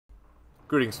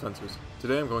Greetings fencers.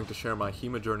 Today I'm going to share my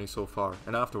HEMA journey so far,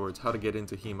 and afterwards how to get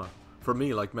into HEMA. For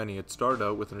me, like many, it started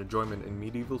out with an enjoyment in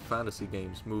medieval fantasy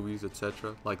games, movies,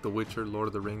 etc. like The Witcher, Lord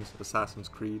of the Rings, Assassin's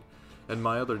Creed, and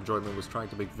my other enjoyment was trying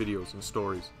to make videos and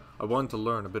stories. I wanted to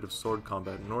learn a bit of sword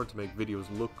combat in order to make videos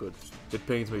look good. It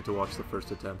pains me to watch the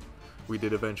first attempt. We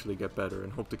did eventually get better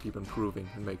and hope to keep improving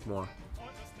and make more.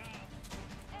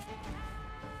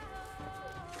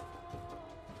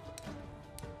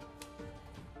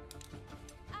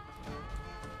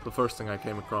 The first thing I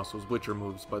came across was Witcher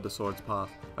moves by the Sword's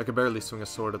Path. I could barely swing a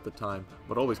sword at the time,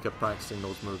 but always kept practicing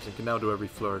those moves and can now do every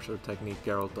flourish or technique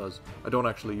Geralt does. I don't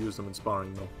actually use them in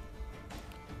sparring though.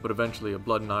 But eventually a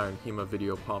Blood and Iron HEMA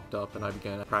video popped up and I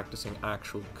began practicing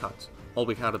actual cuts. All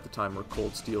we had at the time were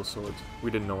cold steel swords. We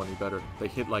didn't know any better. They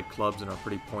hit like clubs and are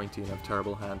pretty pointy and have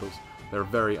terrible handles. They're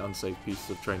very unsafe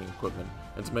pieces of training equipment,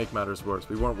 and to make matters worse,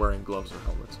 we weren't wearing gloves or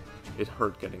helmets. It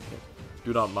hurt getting hit.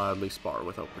 Do not mildly spar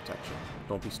without protection.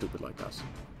 Don't be stupid like us.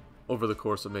 Over the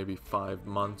course of maybe 5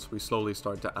 months, we slowly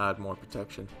started to add more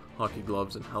protection, hockey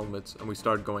gloves and helmets, and we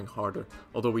started going harder,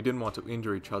 although we didn't want to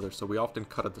injure each other, so we often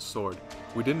cut at the sword.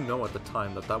 We didn't know at the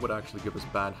time that that would actually give us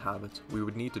bad habits. We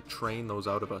would need to train those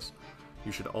out of us.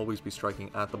 You should always be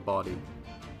striking at the body,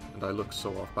 and I look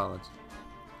so off balance.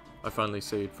 I finally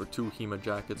saved for 2 HEMA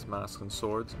jackets, masks and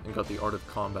swords, and got the Art of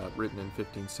Combat written in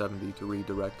 1570 to read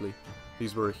directly.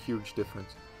 These were a huge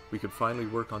difference. We could finally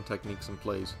work on techniques and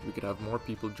plays, we could have more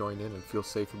people join in and feel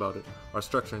safe about it. Our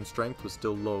structure and strength was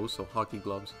still low, so hockey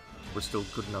gloves were still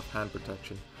good enough hand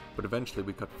protection, but eventually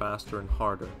we cut faster and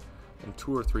harder, and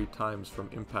 2 or 3 times from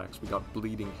impacts we got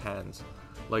bleeding hands,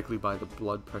 likely by the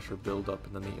blood pressure buildup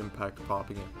and then the impact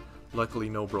popping it. Luckily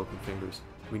no broken fingers.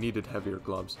 We needed heavier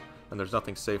gloves, and there's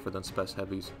nothing safer than Spec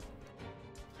Heavies.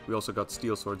 We also got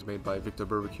steel swords made by Victor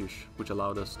Burbekisch, which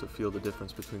allowed us to feel the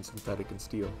difference between synthetic and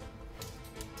steel.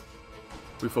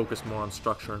 We focused more on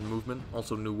structure and movement,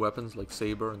 also new weapons like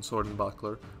saber and sword and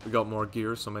buckler. We got more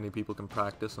gear so many people can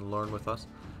practice and learn with us,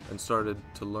 and started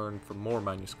to learn from more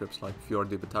manuscripts like Fior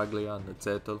di Battaglia and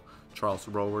Exiles, Charles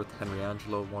Roworth, Henry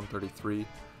Angelo, 133,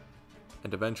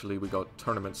 and eventually we got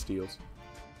tournament steels.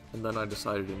 And then I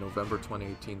decided in November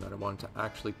 2018 that I wanted to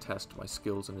actually test my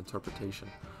skills in interpretation.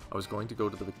 I was going to go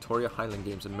to the Victoria Highland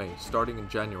Games in May. Starting in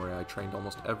January, I trained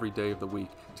almost every day of the week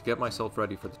to get myself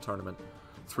ready for the tournament.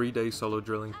 3 days solo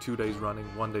drilling, 2 days running,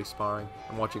 1 day sparring,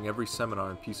 and watching every seminar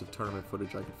and piece of tournament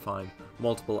footage I could find.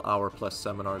 Multiple hour-plus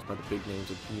seminars by the big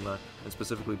names of HEMA, and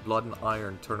specifically Blood and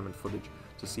Iron tournament footage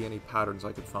to see any patterns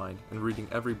I could find, and reading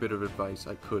every bit of advice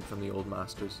I could from the old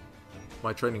masters.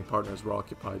 My training partners were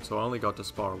occupied, so I only got to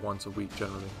spar once a week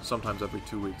generally, sometimes every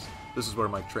 2 weeks. This is where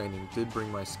my training did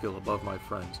bring my skill above my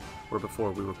friends, where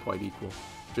before we were quite equal.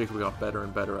 Jacob got better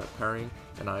and better at parrying,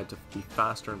 and I had to be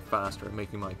faster and faster at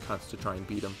making my cuts to try and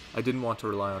beat him. I didn't want to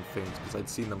rely on feints because I'd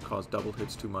seen them cause double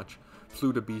hits too much.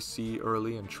 Flew to BC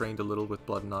early and trained a little with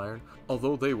Blood and Iron.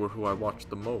 Although they were who I watched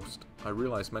the most, I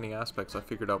realized many aspects I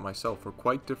figured out myself were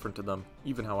quite different to them,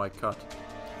 even how I cut.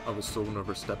 I was so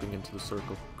nervous stepping into the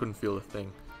circle, couldn't feel a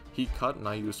thing. He cut and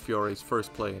I used Fiore's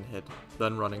first play and hit,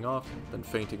 then running off, then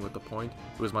feinting with the point.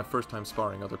 It was my first time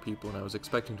sparring other people and I was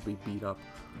expecting to be beat up.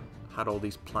 Had all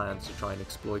these plans to try and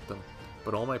exploit them,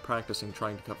 but all my practicing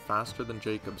trying to cut faster than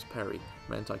Jacob's parry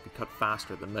meant I could cut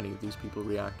faster than many of these people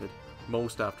reacted.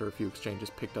 Most after a few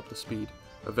exchanges picked up the speed.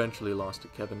 Eventually lost to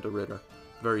Kevin de Ritter.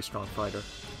 Very strong fighter.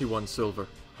 He won silver.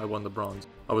 I won the bronze.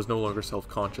 I was no longer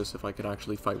self-conscious if I could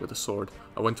actually fight with a sword.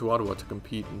 I went to Ottawa to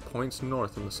compete in points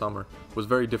north in the summer. It was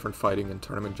very different fighting and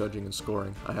tournament judging and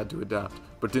scoring. I had to adapt,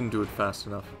 but didn't do it fast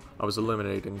enough. I was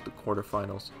eliminated in the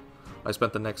quarterfinals. I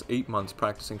spent the next 8 months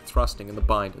practicing thrusting in the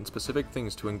bind and specific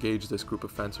things to engage this group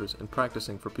of fencers, and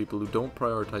practicing for people who don't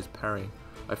prioritize parrying.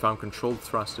 I found controlled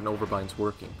thrust and overbinds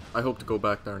working. I hope to go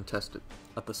back there and test it.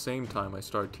 At the same time, I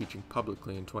started teaching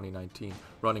publicly in 2019,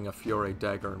 running a Fiore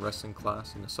dagger and wrestling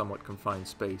class in a somewhat confined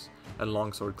space, and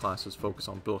longsword classes focus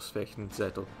on Bloßfechten and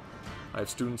Zettel. I have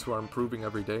students who are improving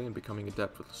every day and becoming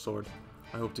adept with the sword.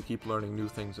 I hope to keep learning new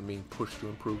things and being pushed to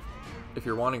improve. If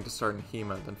you're wanting to start in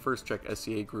HEMA, then first check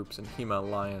SCA groups and HEMA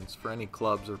Alliance for any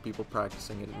clubs or people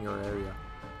practicing it in your area.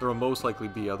 There will most likely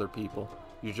be other people.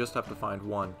 You just have to find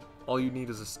one. All you need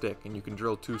is a stick, and you can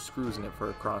drill 2 screws in it for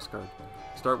a crossguard.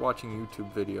 Start watching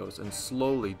YouTube videos and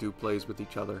slowly do plays with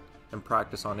each other and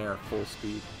practice on air at full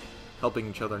speed, helping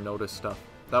each other notice stuff.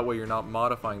 That way you're not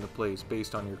modifying the plays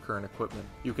based on your current equipment.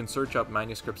 You can search up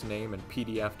manuscript's name and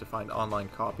PDF to find online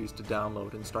copies to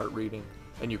download and start reading,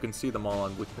 and you can see them all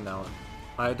on Wikipedic.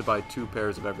 I had to buy 2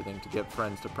 pairs of everything to get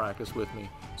friends to practice with me,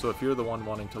 so if you're the one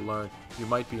wanting to learn, you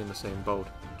might be in the same boat.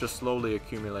 Just slowly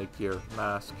accumulate gear: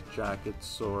 mask, jackets,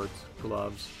 swords,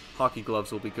 gloves. Hockey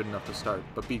gloves will be good enough to start,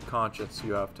 but be conscious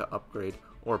you have to upgrade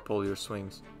or pull your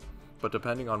swings. But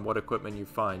depending on what equipment you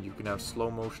find, you can have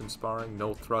slow motion sparring,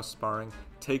 no thrust sparring,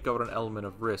 take out an element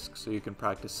of risk so you can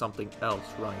practice something else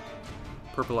right.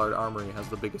 Purple Heart Armory has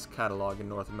the biggest catalog in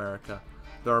North America.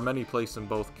 There are many places in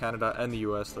both Canada and the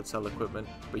US that sell equipment,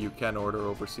 but you can order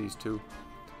overseas too.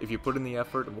 If you put in the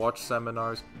effort, watch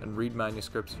seminars, and read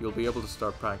manuscripts, you'll be able to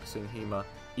start practicing HEMA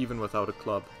even without a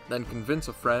club. Then convince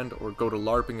a friend or go to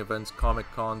LARPing events, comic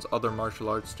cons, other martial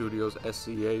arts studios,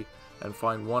 SCA, and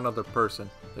find one other person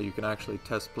that you can actually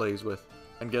test plays with,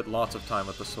 and get lots of time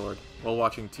with the sword. While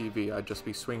watching TV, I'd just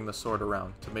be swinging the sword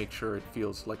around to make sure it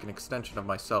feels like an extension of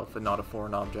myself and not a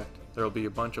foreign object. There will be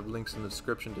a bunch of links in the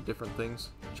description to different things.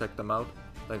 Check them out.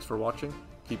 Thanks for watching.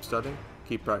 Keep studying.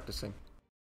 Keep practicing.